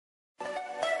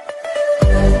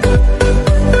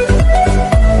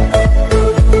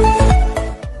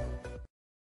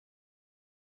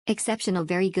Exceptional,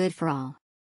 very good for all.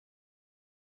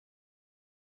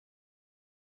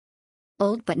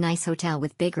 Old but nice hotel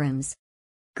with big rooms.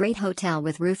 Great hotel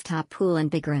with rooftop pool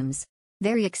and big rooms.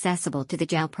 Very accessible to the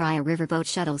Chao Phraya riverboat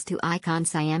shuttles to Icon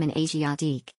Siam and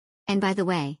Asiatique. And by the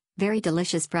way, very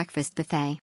delicious breakfast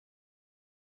buffet.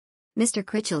 Mr.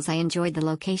 Critchell's. I enjoyed the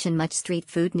location, much street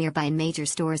food nearby and major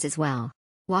stores as well.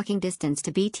 Walking distance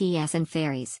to BTS and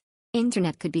ferries.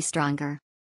 Internet could be stronger.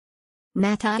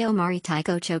 Matayo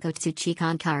Maritaiko Chokotsu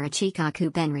Chikon Kara Chikaku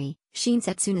Benri,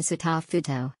 Shinsetsu Suta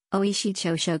Futo, Oishi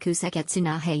Choshoku Seketsu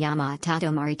na Hayama Tato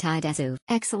Maritai Desu.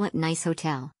 Excellent, nice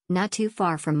hotel, not too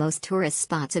far from most tourist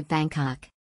spots of Bangkok.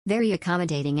 Very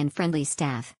accommodating and friendly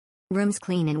staff. Rooms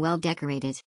clean and well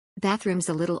decorated. Bathrooms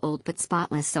a little old but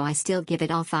spotless, so I still give it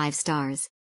all 5 stars.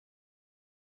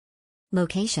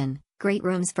 Location, great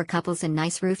rooms for couples and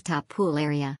nice rooftop pool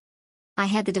area. I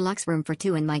had the deluxe room for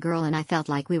 2 and my girl, and I felt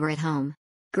like we were at home.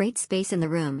 Great space in the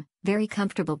room, very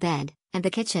comfortable bed, and the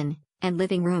kitchen and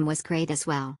living room was great as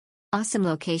well. Awesome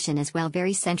location as well,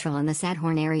 very central in the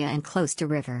Sathorn area and close to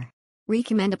river.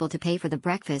 Recommendable to pay for the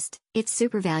breakfast. It's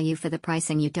super value for the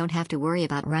pricing. You don't have to worry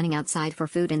about running outside for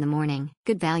food in the morning.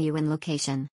 Good value and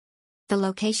location. The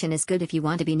location is good if you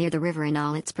want to be near the river and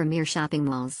all its premier shopping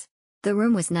malls. The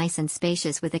room was nice and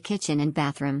spacious with a kitchen and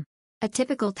bathroom. A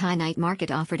typical Thai night market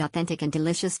offered authentic and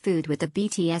delicious food with the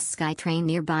BTS Sky Train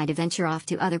nearby to venture off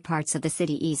to other parts of the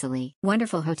city easily.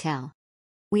 Wonderful hotel.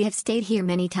 We have stayed here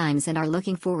many times and are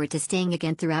looking forward to staying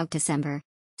again throughout December.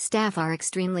 Staff are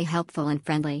extremely helpful and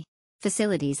friendly.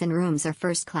 Facilities and rooms are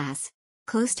first class.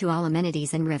 Close to all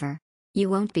amenities and river. You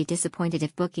won't be disappointed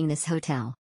if booking this hotel.